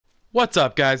What's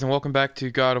up, guys, and welcome back to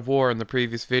God of War. In the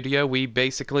previous video, we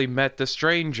basically met the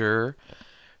stranger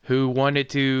who wanted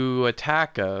to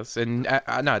attack us, and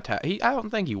not attack. I don't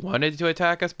think he wanted to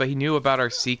attack us, but he knew about our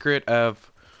secret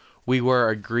of we were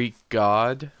a Greek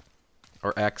god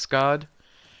or ex-god.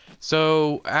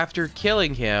 So after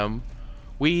killing him,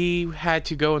 we had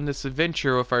to go on this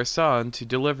adventure with our son to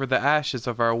deliver the ashes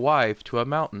of our wife to a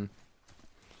mountain.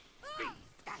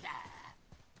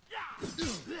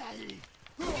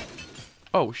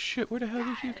 Oh shit, where the hell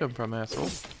did you come from, asshole?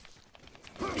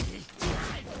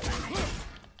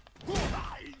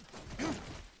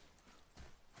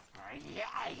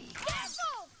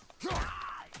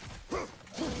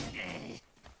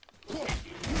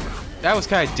 That was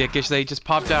kind of dickish. They just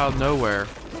popped out of nowhere.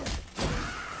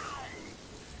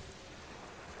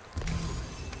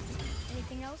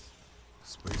 Anything else?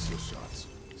 Space your shots.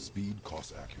 Speed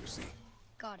costs accuracy.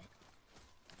 Got it.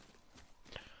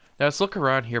 Now let's look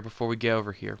around here before we get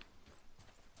over here.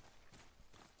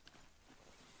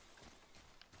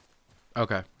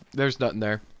 Okay, there's nothing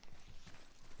there.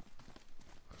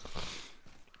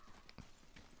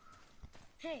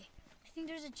 Hey, I think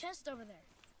there's a chest over there.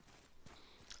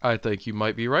 I think you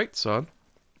might be right, son.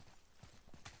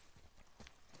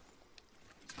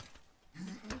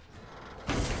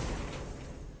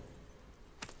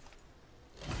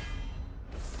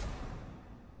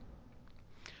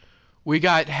 We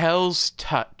got Hell's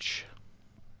Touch.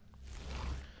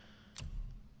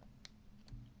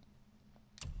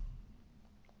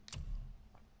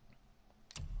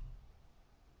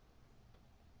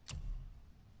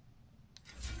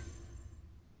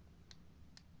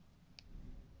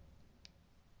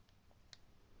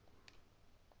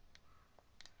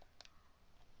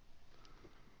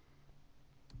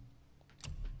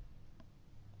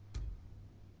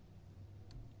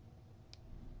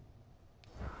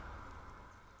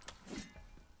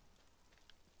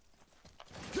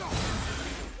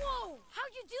 Whoa!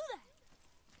 How'd you do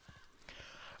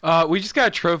that? We just got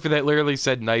a trophy that literally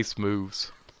said nice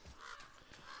moves.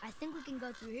 I think we can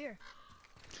go through here.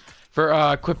 For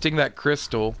equipping that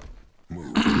crystal.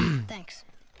 Thanks.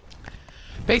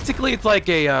 Basically, it's like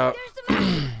a There's the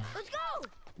mountain. Let's go!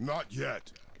 Not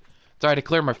yet. sorry to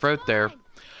clear my throat there.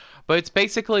 But it's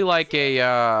basically like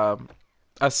a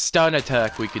stun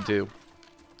attack we could do.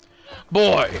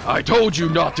 Boy, I told you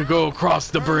not to go across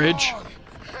the bridge.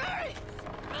 Hurry!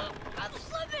 I'm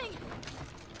slipping!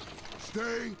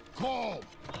 Stay calm.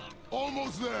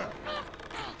 Almost there.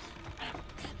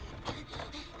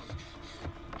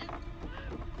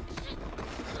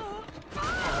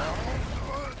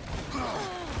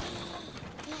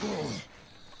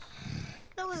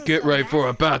 That wasn't Get so ready bad. for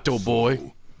a battle,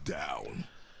 boy. Down.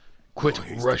 Quit More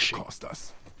haste rushing. cost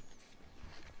us.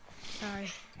 Sorry.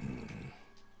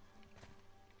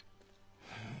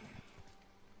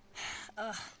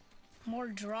 More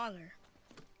Draugr.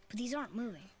 But these aren't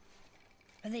moving.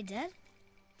 Are they dead?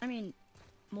 I mean,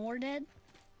 more dead?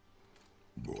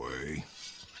 Boy.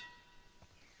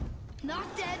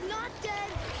 Not dead, not dead!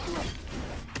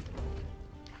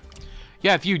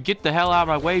 Yeah, if you'd get the hell out of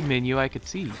my way, menu, I could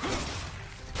see.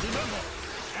 Remember,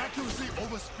 accuracy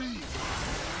over speed.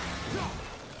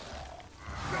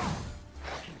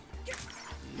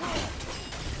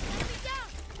 Enemy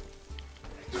down!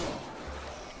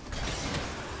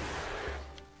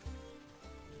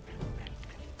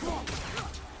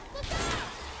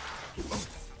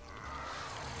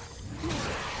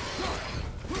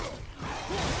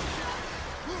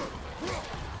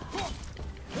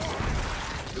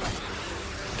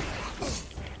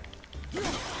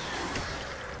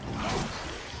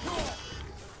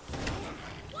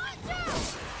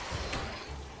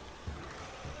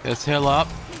 Let's heal up.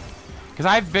 Because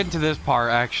I've been to this part,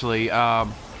 actually. He's coming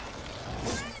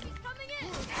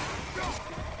in! Fire!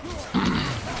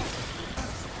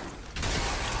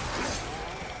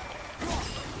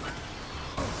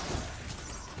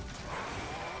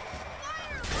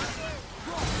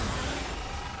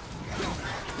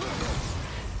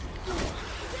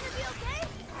 Gonna be okay?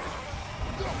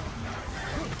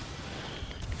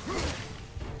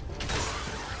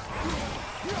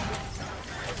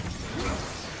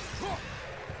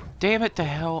 Damn it to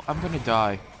hell, I'm gonna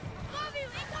die. Love you!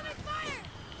 Incoming fire!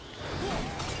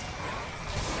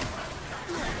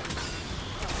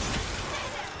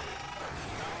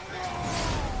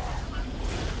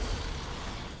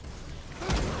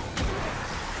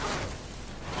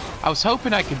 I was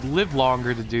hoping I could live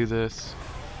longer to do this.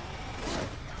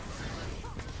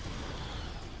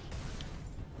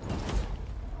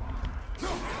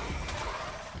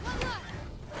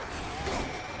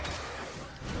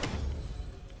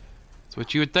 That's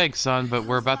what you would think, son, but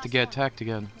we're about to get attacked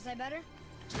again. Was I better?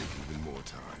 Take even more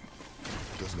time.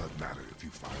 It does not matter if you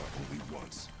fire only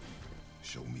once.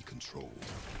 Show me control.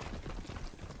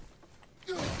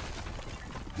 So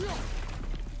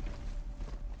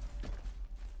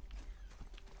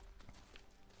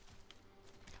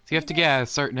you have to get at a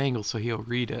certain angle so he'll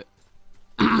read it.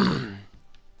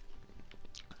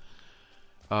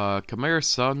 Come here,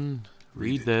 son.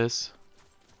 Read this.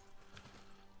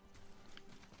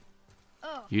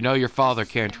 Oh. You know your father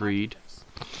can't read.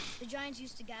 The giants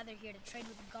used to gather here to trade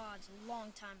with the gods a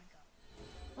long time ago.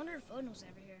 Wonder if Odin was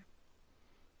ever here.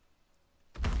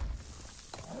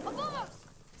 Above us!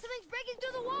 Something's breaking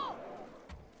through the wall!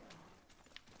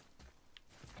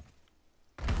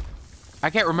 I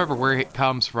can't remember where it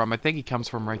comes from. I think he comes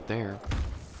from right there.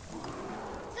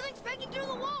 Something's breaking through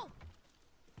the wall!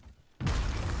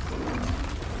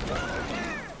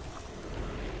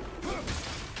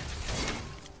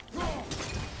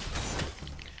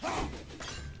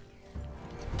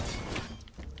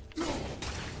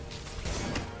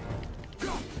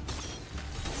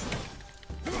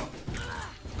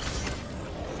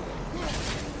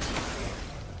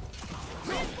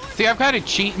 See, I'm kind of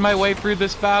cheating my way through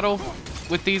this battle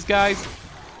with these guys.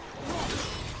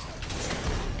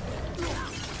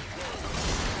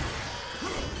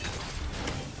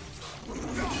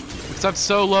 Because I'm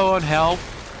so low on health.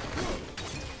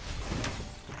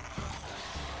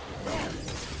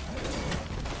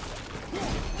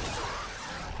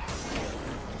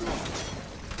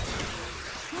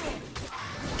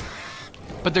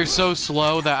 But they're so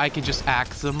slow that I can just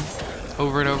axe them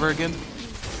over and over again.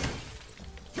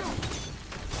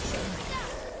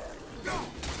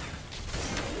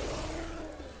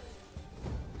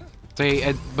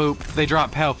 They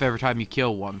drop health every time you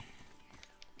kill one.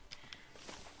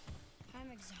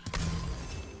 I'm exhausted.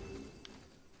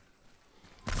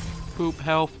 Poop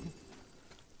health.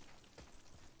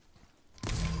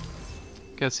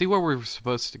 Okay, let's see where we're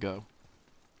supposed to go.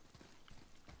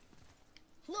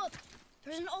 Look!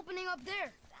 There's an opening up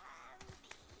there!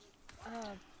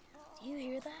 Do you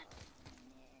hear that?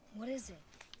 What is it?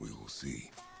 We will see.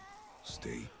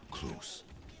 Stay close.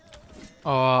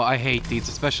 Oh, I hate these,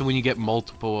 especially when you get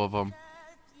multiple of them.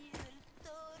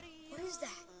 What is that?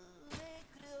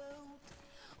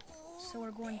 So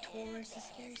we're going towards the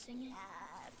scary singing?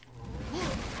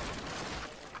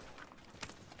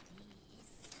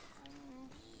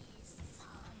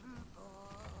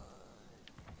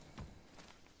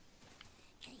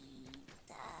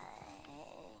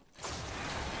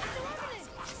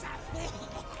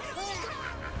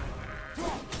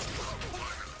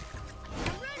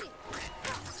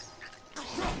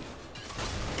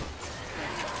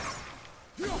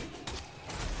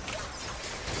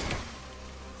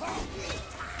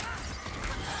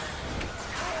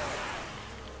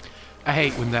 I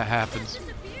hate when that happens.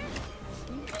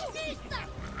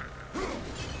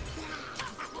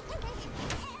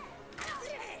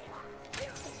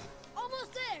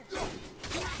 Almost there.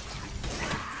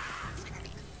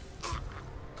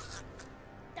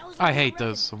 I hate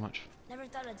those so much. Never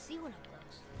thought I'd see one up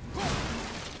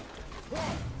close.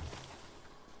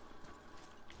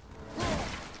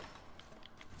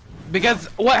 Because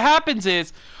what happens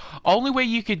is, only way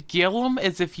you could kill them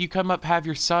is if you come up, have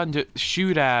your son to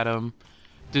shoot at them,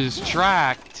 to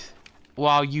distract,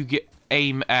 while you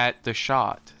aim at the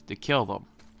shot to kill them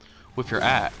with your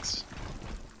axe.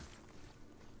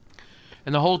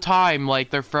 And the whole time, like,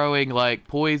 they're throwing, like,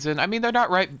 poison. I mean, they're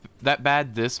not that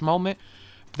bad this moment.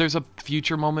 There's a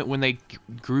future moment when they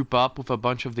group up with a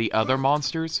bunch of the other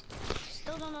monsters.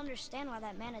 Still don't understand why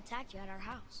that man attacked you at our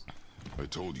house. I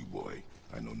told you, boy.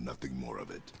 I know nothing more of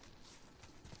it.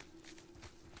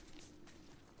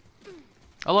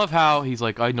 I love how he's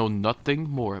like, I know nothing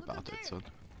more about it, son.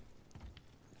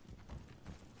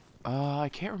 I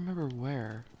can't remember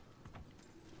where.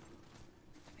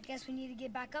 I guess we need to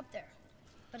get back up there.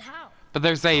 But how? But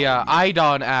there's a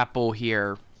Idon apple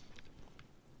here.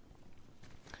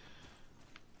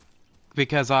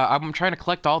 Because I'm trying to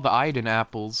collect all the Idon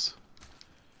apples.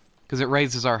 Because it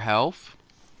raises our health.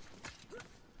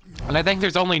 And I think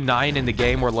there's only 9 in the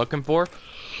game we're looking for.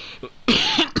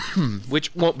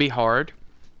 Which won't be hard.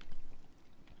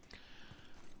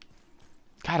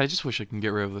 God, I just wish I can get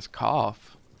rid of this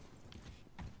cough.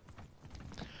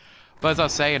 But as I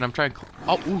was saying, I'm trying to...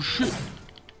 Oh shit!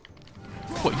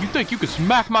 What, you think you could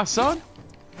smack my son?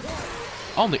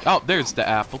 Only... Oh, there's the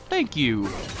apple. Thank you.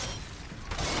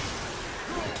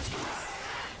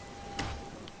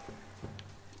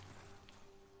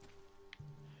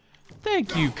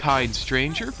 Thank you, kind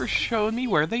stranger, for showing me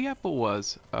where the apple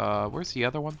was. Where's the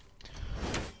other one?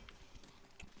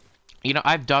 You know,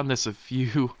 I've done this a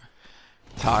few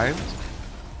times.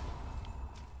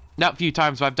 Not a few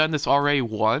times, but I've done this already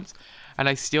once, and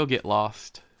I still get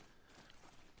lost.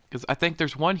 Because I think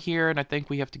there's one here, and I think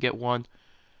we have to get one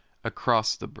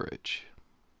across the bridge.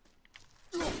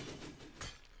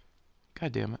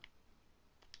 God damn it.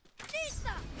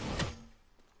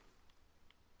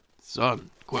 Son,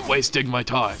 quit wasting my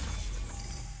time.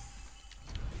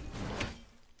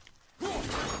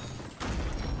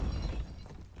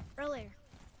 Earlier,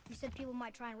 you said people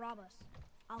might try and rob us.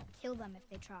 I'll kill them if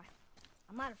they try.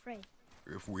 I'm not afraid.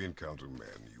 If we encounter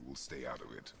men, you will stay out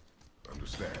of it.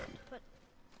 Understand? But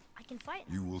I can fight.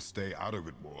 You will stay out of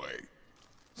it, boy.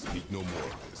 Speak no more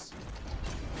of this.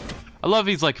 I love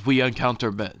he's like, if we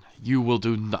encounter men, you will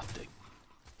do nothing.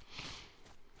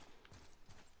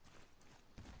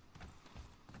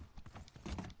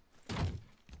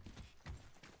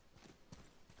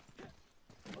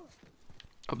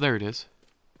 Oh, there it is.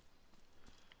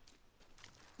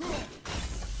 That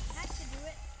should do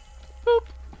it. Boop.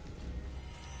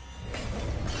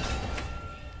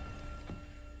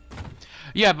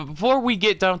 Yeah, but before we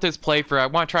get done with this playthrough, I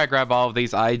want to try to grab all of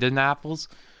these Idon apples.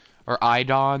 Or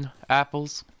Idon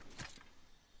apples.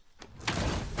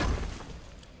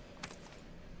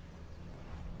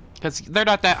 Because they're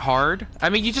not that hard. I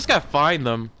mean, you just gotta find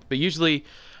them. But usually,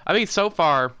 I mean, so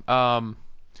far,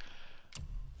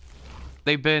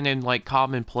 they've been in, like,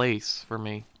 commonplace for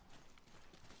me.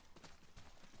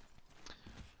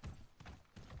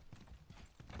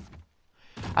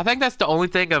 I think that's the only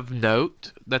thing of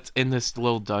note that's in this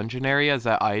little dungeon area is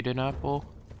that Idon apple.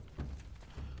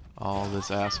 Oh, this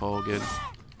asshole again.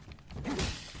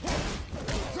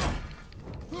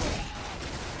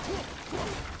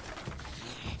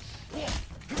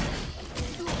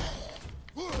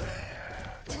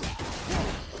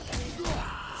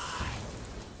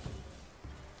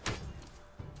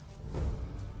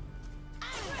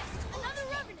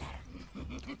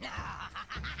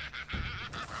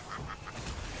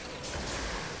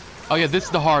 Oh yeah, this is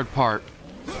the hard part.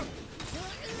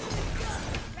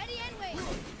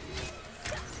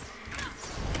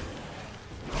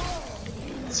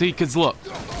 See, cause look.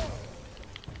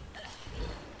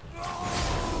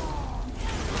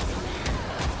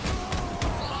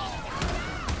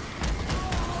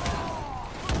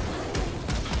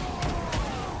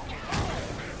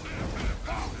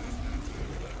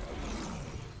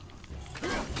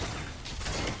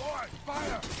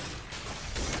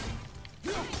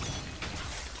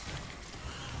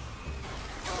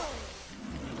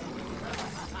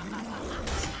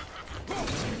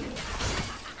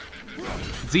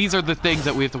 These are the things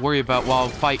that we have to worry about while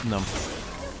fighting them.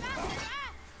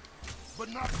 But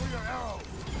not for your arrow.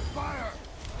 Fire!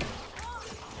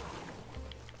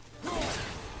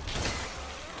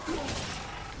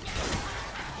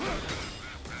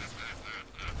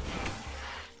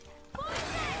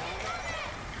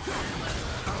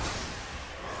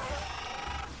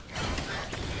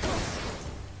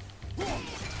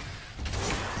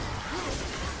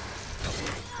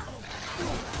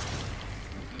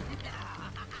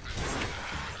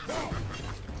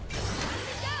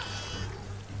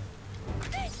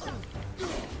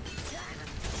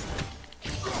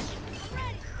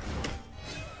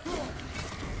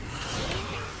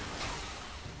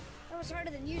 That was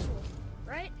harder than usual,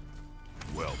 right?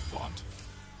 Well fought.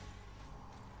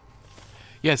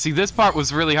 Yeah, see, this part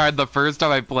was really hard the first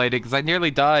time I played it, because I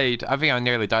nearly died. I think I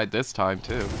nearly died this time,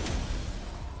 too.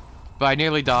 But I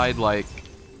nearly died, like,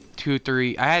 I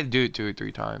had to do it 2 or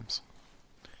 3 times.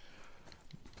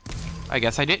 I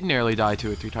guess I didn't nearly die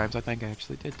 2 or 3 times. I think I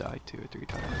actually did die 2 or 3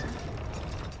 times.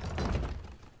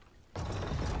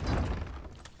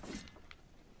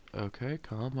 Okay,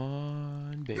 come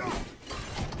on, baby.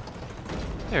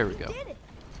 There we go. Did it.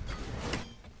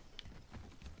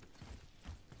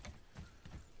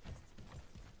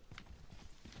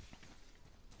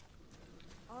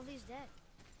 All these dead.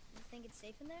 You think it's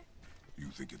safe in there? You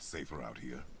think it's safer out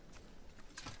here?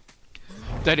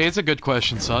 That is a good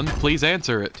question, son. Please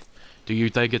answer it. Do you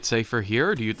think it's safer here,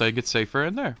 or do you think it's safer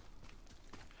in there?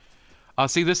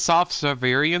 See, this soft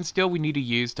Severian skill we need to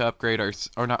use to upgrade our...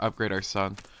 Or not upgrade our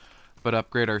son, but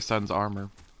upgrade our son's armor.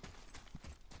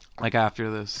 Like, after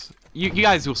this. You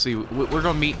guys will see. We're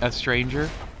gonna meet a stranger.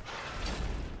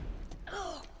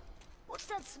 What's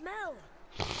that smell?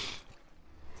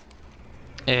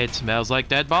 It smells like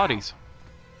dead bodies.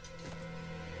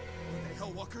 The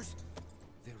Hellwalkers?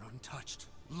 They're untouched.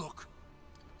 Look.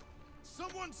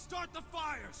 Someone start the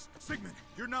fires! Sigmund,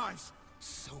 your knives!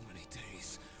 So many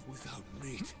days without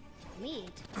meat.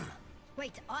 Meat?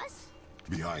 Wait, us?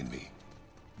 Behind me.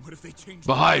 What if they change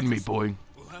Behind me, the boy.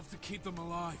 We'll have to keep them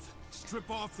alive. Strip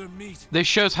off their meat. This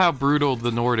shows how brutal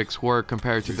the Nordics were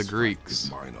compared to the This fight Greeks.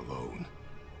 is mine alone.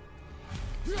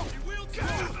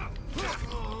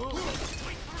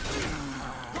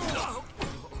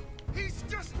 He's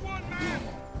just one man.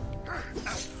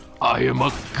 I am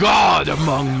a god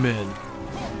among men.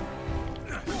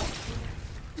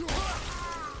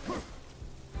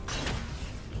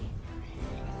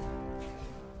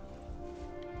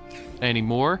 Any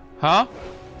more? Huh?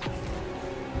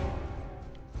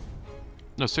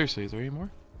 No, seriously, is there any more?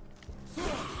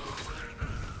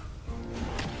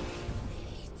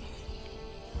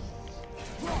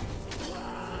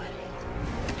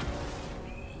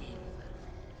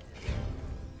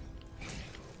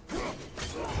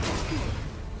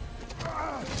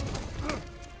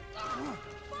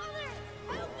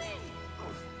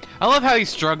 I love how he's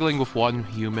struggling with one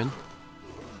human.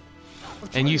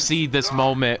 And you see this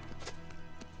moment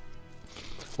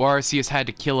where Arceus had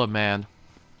to kill a man.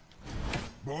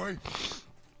 Boy,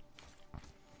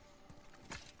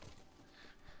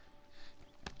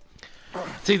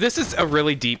 See, this is a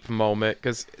really deep moment,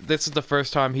 because this is the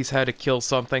first time he's had to kill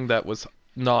something that was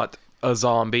not a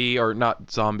zombie, or not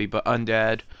zombie, but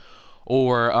undead,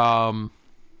 or,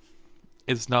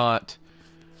 is not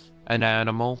an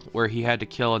animal, where he had to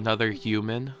kill another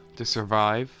human to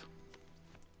survive.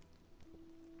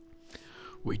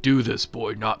 We do this,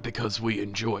 boy, not because we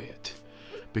enjoy it,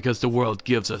 because the world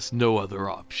gives us no other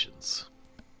options.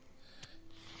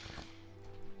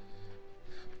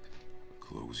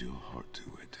 close your heart to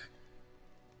it.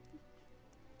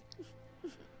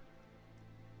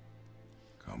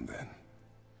 Come then.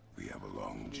 We have a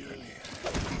long journey.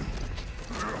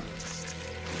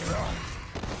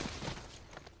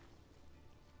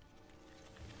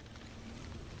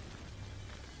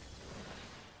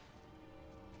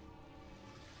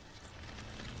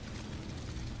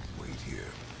 Wait here.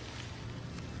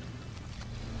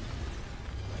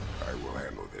 I will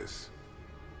handle this.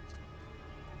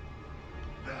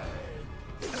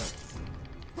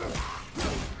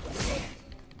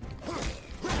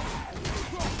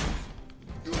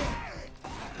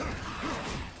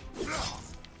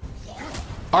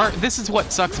 This is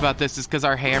what sucks about this, is because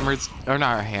our hammers, or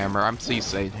not our hammer, I'm so used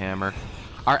to saying hammer.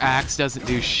 Our axe doesn't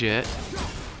do shit.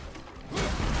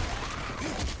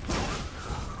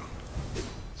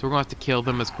 So we're gonna have to kill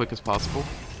them as quick as possible.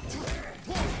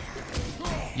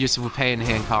 Just with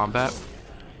hand-to-hand combat.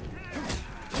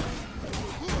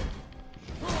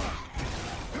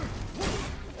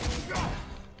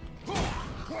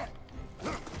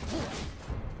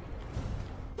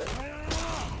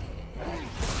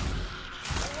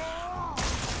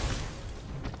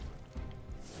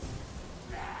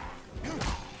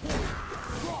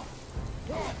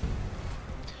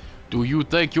 Do you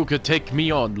think you could take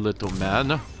me on, little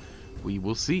man? We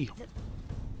will see.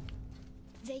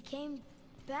 They came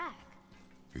back.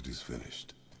 It is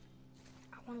finished.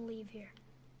 I want to leave here.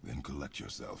 Then collect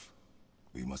yourself.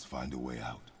 We must find a way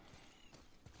out.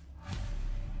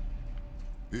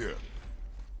 Here.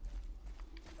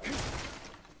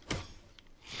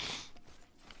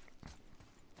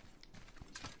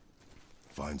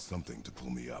 Find something to pull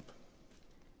me up.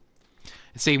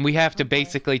 See, we have to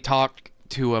basically talk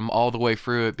to him all the way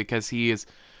through it, because he is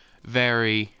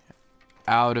very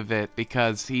out of it,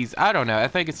 because he's, I don't know, I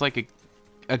think it's like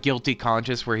a guilty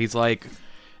conscience where he's like,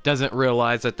 doesn't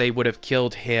realize that they would have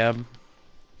killed him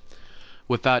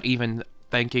without even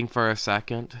thinking for a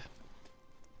second.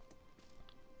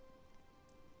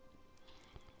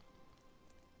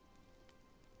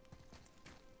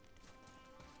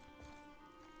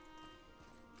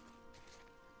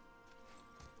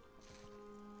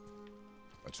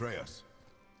 Atreus.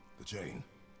 The chain.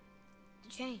 The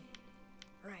chain.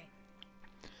 Right.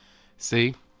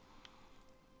 See?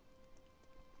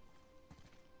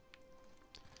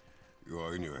 You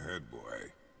are in your head,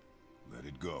 boy. Let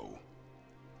it go.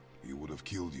 He would have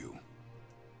killed you.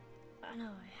 I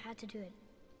know, I had to do it.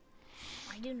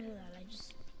 I do know that, I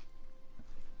just...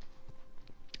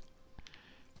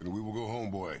 And we will go home,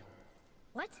 boy.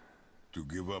 What? To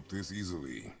give up this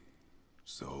easily.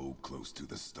 So close to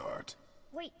the start.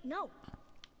 Wait, no.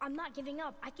 I'm not giving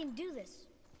up. I can do this.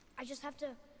 I just have to,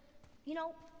 you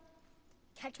know,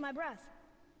 catch my breath.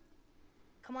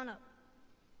 Come on up.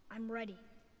 I'm ready.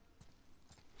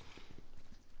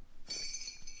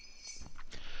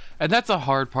 And that's a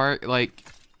hard part, like,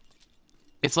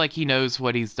 it's like he knows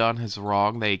what he's done is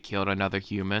wrong. They killed another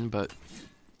human, but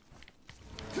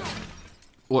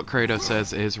what Kratos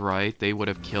says is right. They would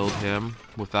have killed him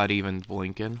without even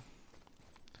blinking.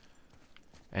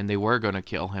 And they were gonna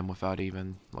kill him without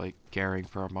even, like, caring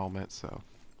for a moment, so...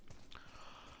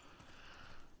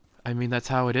 I mean, that's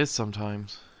how it is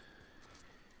sometimes.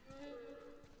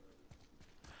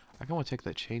 I want to take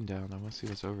that chain down. I want to see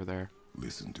what's over there.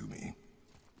 Listen to me.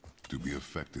 To be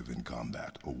effective in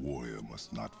combat, a warrior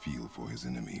must not feel for his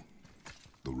enemy.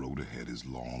 The road ahead is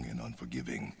long and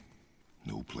unforgiving.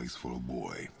 No place for a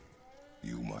boy.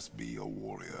 You must be a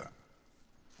warrior.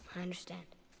 I understand.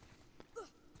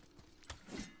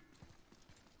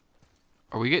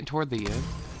 Are we getting toward the end?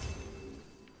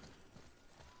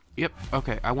 Yep,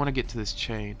 okay, I want to get to this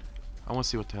chain. I want to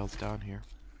see what the hell's down here.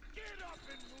 Get up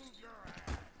and move your ass.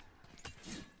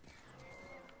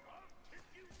 If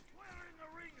you swear in the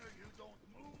ring or you don't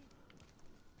move.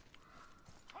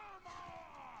 Come on!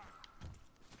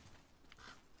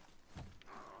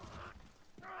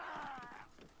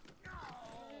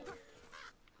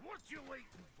 What you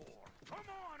waiting for? Come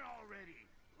on already.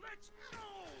 Let's go.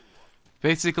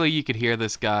 Basically, you could hear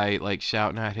this guy, like,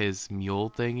 shouting at his mule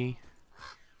thingy.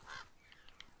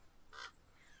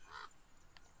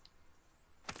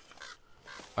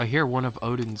 I hear one of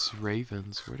Odin's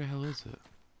ravens. Where the hell is it?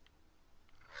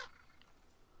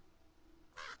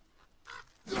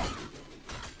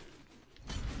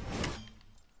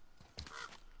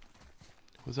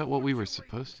 Was that what we were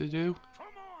supposed to do? Come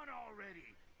on already.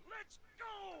 Let's go.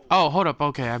 Oh, hold up.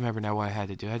 Okay, I remember now what I had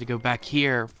to do. I had to go back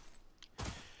here.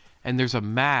 And there's a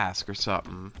mask or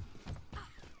something.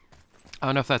 I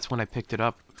don't know if that's when I picked it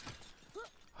up.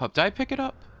 Oh, did I pick it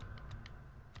up?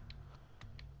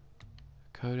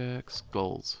 Codex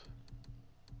Skulls.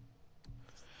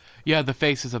 Yeah, the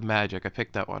Faces of Magic. I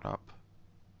picked that one up.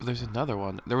 But there's another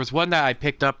one. There was one that I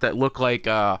picked up that looked like,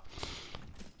 God,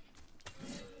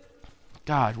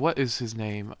 what is his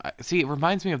name? See, it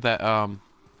reminds me of that,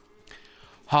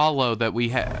 Hollow that we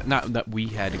had, not that we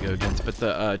had to go against, but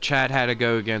the Chad had to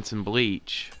go against in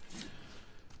Bleach.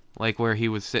 Like where he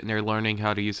was sitting there learning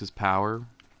how to use his power.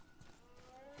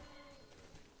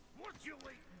 What you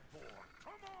waiting for?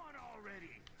 Come on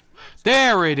already.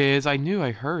 There it is! I knew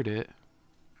I heard it.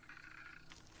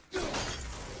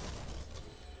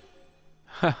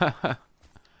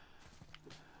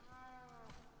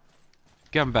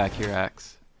 Come back here,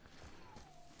 Axe.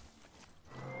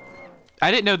 I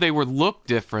didn't know they would look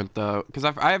different though, because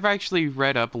I've actually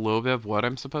read up a little bit of what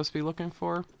I'm supposed to be looking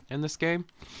for in this game.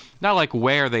 Not like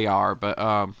where they are, but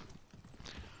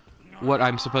what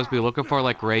I'm supposed to be looking for,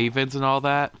 like ravens and all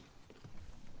that.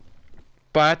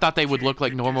 But I thought they would look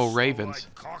like normal ravens.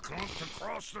 Cocklumped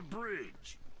across the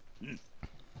bridge. It's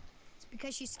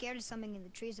because she's scared of something in the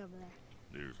trees over there.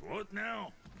 There's what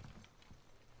now?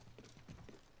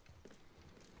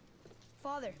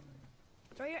 Father,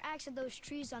 throw your axe at those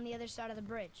trees on the other side of the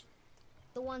bridge.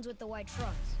 The ones with the white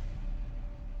trunks.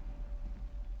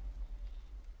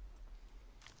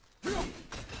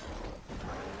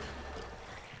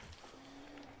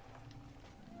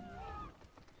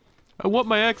 I want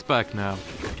my axe back now.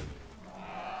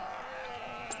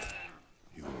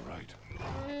 You were right.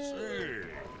 Say,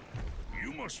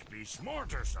 you must be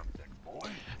smart or something, boy.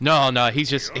 No, he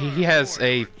has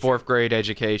a 4th grade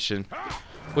education,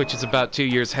 which is about 2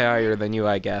 years higher than you,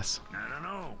 I guess. I don't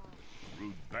know.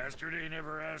 Rude bastard ain't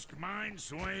ever asked mine,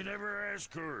 so ain't ever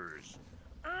asked hers.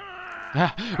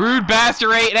 Rude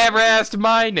bastard ain't never asked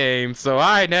my name, so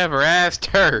I never asked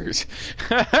hers.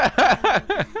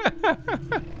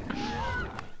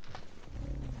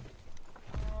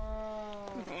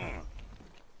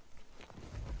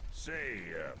 Say,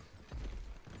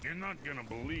 you're not gonna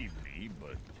believe me,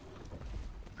 but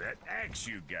that axe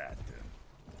you got,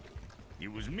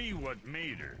 it was me what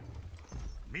made her.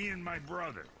 Me and my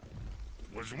brother.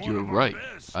 Was one You're of our right.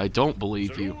 best. I don't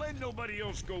believe So you. don't let nobody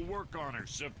else go work on her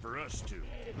except for us two.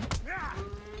 Ah!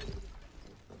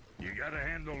 You gotta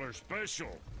handle her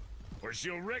special, or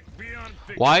she'll wreck beyond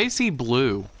figure. Why is he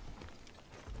blue?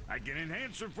 I can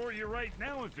enhance her for you right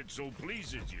now if it so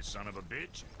pleases you, son of a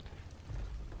bitch.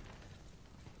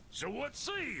 So what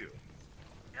say you?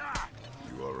 Ah!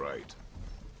 You are right.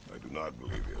 I do not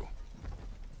believe you.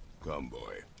 Come,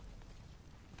 boy.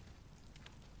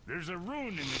 There's a rune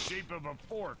in the shape of a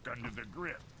fork under the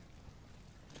grip.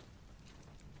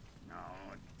 No,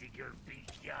 digger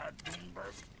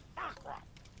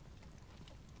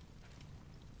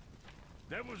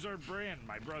That was our brand,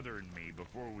 my brother and me,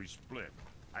 before we split.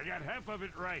 I got half of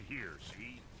it right here,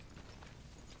 see?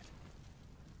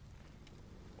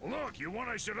 Look, you want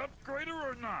I should upgrade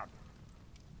her or not?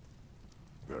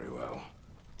 Very well.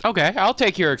 Okay, I'll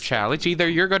take your challenge. Either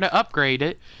you're going to upgrade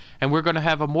it, and we're going to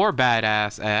have a more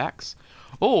badass axe,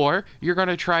 or you're going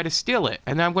to try to steal it,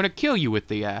 and I'm going to kill you with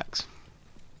the axe.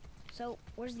 So,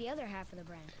 where's the other half of the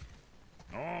brand?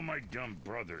 All my dumb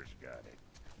brothers got it.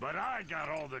 But I got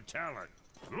all the talent.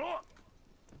 Look!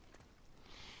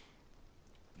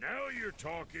 Now you're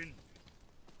talking.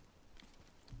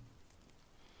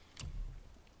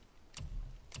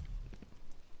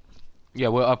 Yeah,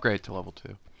 we'll upgrade to level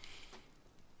 2.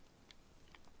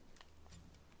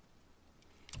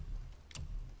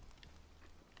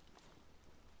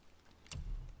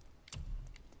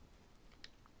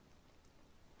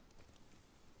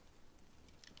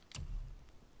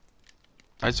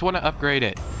 I just want to upgrade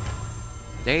it.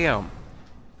 Damn.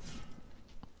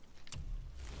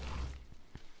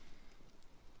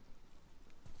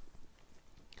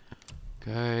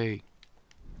 Okay.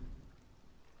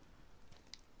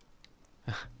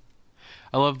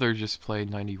 I love they're just playing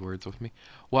 90 words with me.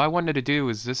 What I wanted to do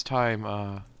is this time,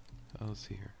 let's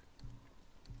see here.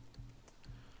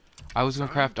 I was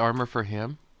gonna craft armor for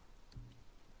him.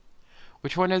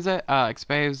 Which one is it?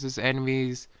 Exposes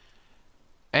enemies.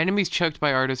 Enemies choked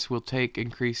by artists will take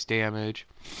increased damage.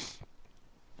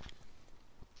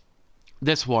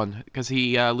 This one, because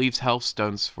he leaves health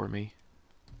stones for me.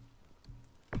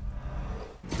 You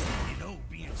know,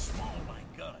 being small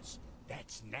like us,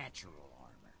 that's natural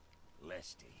armor.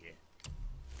 Less to hit.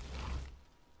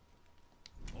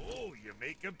 Oh, you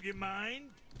make up your mind?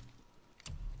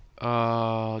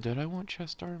 Did I want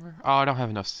chest armor? Oh, I don't have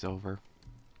enough silver.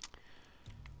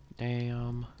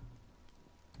 Damn.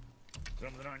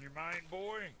 Something on your mind,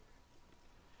 boy?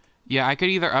 Yeah, I could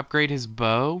either upgrade his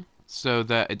bow so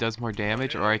that it does more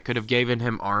damage, or I could have given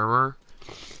him armor.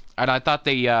 And I thought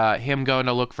him going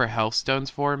to look for health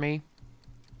stones for me.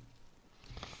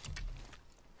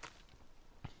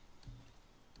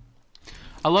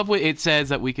 I love what it says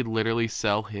that we could literally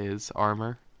sell his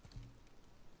armor.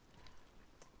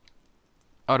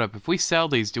 Hold up, if we sell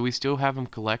these, do we still have them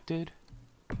collected?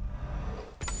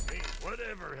 Hey,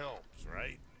 whatever helps,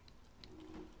 right?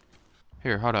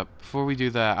 Here, hold up. Before we do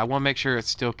that, I want to make sure it's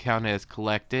still counted as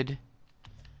collected.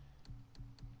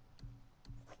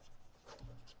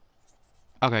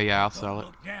 Okay, yeah, I'll sell it.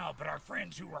 Look now, but our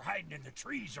friends who were hiding in the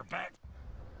trees are back.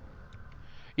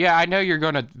 Yeah, I know you're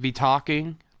gonna be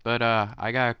talking, but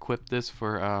I gotta equip this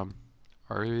for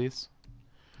Arceus.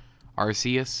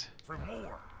 For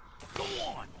more. Go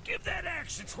on, give that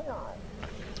axe a twirl.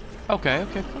 Okay,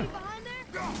 fine. Behind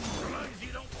there? As long as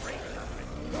you don't break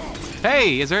something.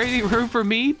 Hey, is there any room for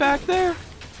me back there?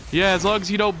 Yeah, as long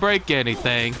as you don't break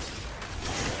anything.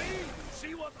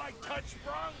 See what my touch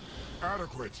sprung?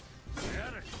 Adequate.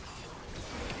 Adequate.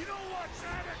 You know what's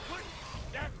adequate?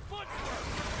 That footwork.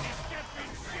 It's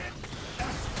stepping shit.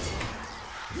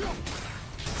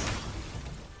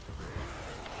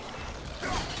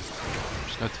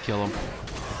 Just have to kill him.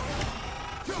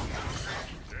 Dang,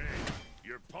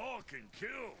 your paw can kill.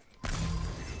 You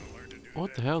gotta learn to do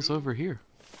What the that hell's too. over here?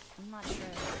 I'm not sure.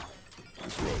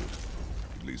 This road.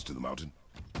 It leads to the mountain.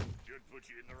 Should put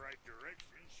you in the right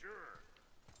direction, sure.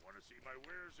 Want to see my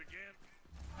wares again?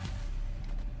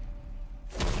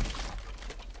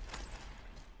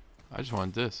 I just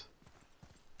want this.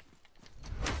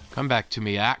 Come back to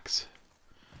me, axe.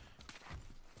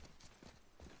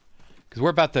 Because we're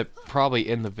about to probably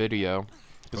end the video.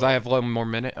 Because I have one more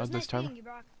minute of this Nice time. meeting you,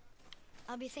 Brock.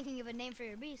 I'll be thinking of a name for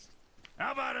your beast.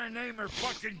 How about I name her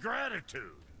fucking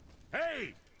Gratitude?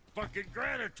 Hey, fucking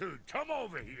Gratitude, come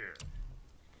over here.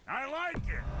 I like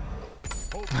it.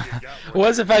 Hope you got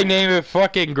What if I name it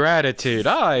fucking Gratitude?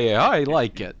 Oh yeah, I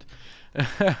like it.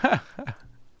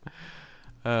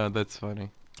 Oh, that's funny.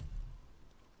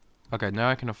 Okay, now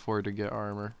I can afford to get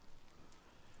armor.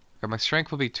 Okay, my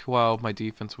strength will be 12, my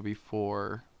defense will be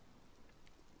 4.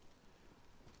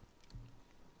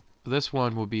 This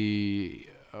one will be...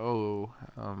 I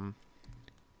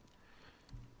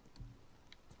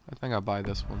think I'll buy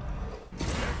this one.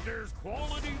 If there's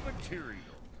quality material,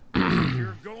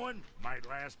 you're going might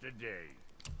last a day.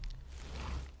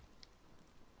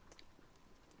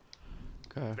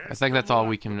 Okay, I Best think of that's all luck.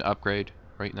 we can upgrade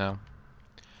right now.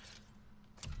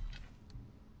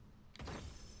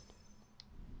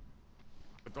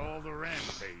 With all the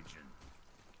rampaging.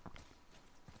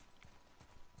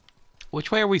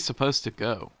 Which way are we supposed to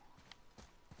go?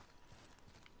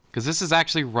 Because this is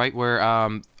actually right where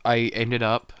I ended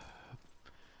up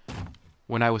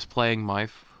when I was playing my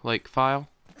file.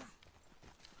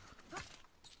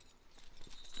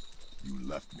 You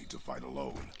left me to fight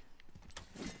alone.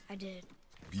 I did.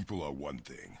 People are one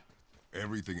thing.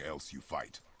 Everything else you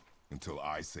fight. Until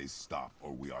I say stop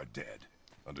or we are dead.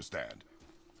 Understand?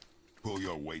 Pull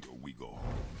your weight or we go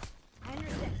home. I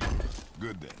understand.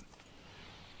 Good then.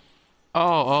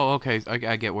 Oh, okay.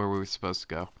 I get where we were supposed to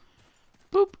go.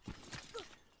 Boop.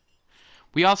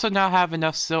 We also now have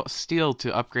enough steel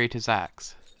to upgrade his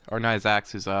axe. Or not his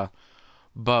axe, his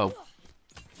bow.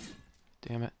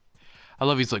 Damn it. I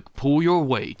love he's like, pull your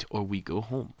weight or we go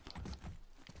home.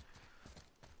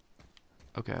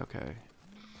 Okay, okay.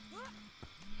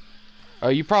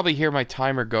 You probably hear my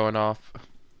timer going off.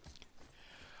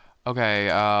 Okay,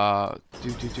 I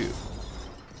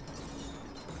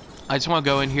just want to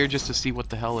go in here just to see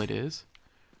what the hell it is.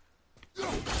 Hey,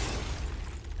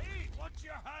 watch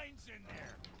your hinds in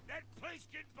there. That place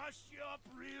can bust you up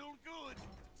real good.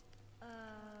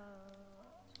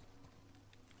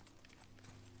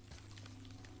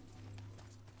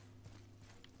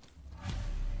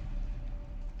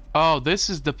 Oh, this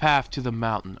is the path to the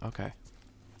mountain. Okay.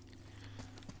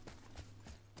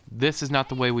 This is not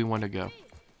the way we want to go.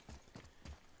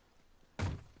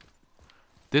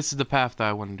 This is the path that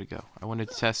I wanted to go. I wanted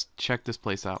to check this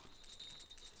place out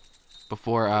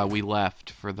before we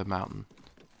left for the mountain.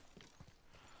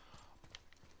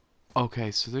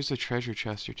 Okay, so there's a treasure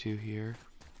chest or two here.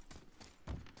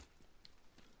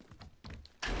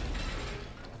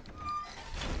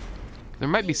 There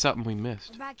might be something we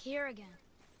missed. We're back here again.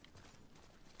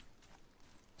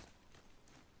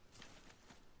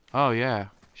 Oh yeah,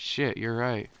 shit, you're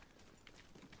right.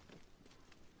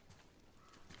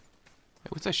 Hey,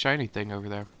 what's that shiny thing over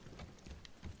there?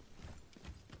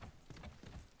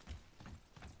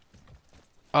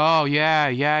 Oh yeah,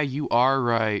 you are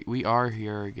right. We are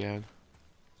here again.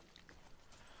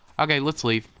 Okay, let's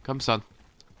leave. Come, son.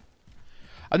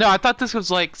 Oh, no, I thought this was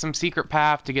like some secret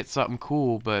path to get something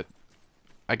cool, but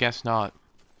I guess not.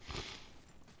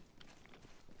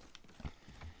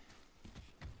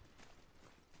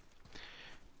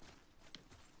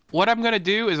 What I'm going to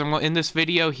do is I'm going to end this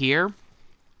video here.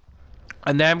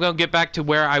 And then I'm going to get back to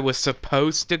where I was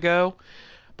supposed to go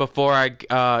before I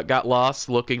got lost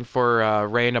looking for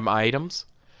random items.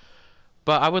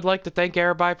 But I would like to thank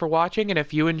everybody for watching. And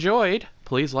if you enjoyed,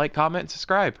 please like, comment, and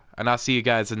subscribe. And I'll see you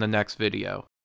guys in the next video.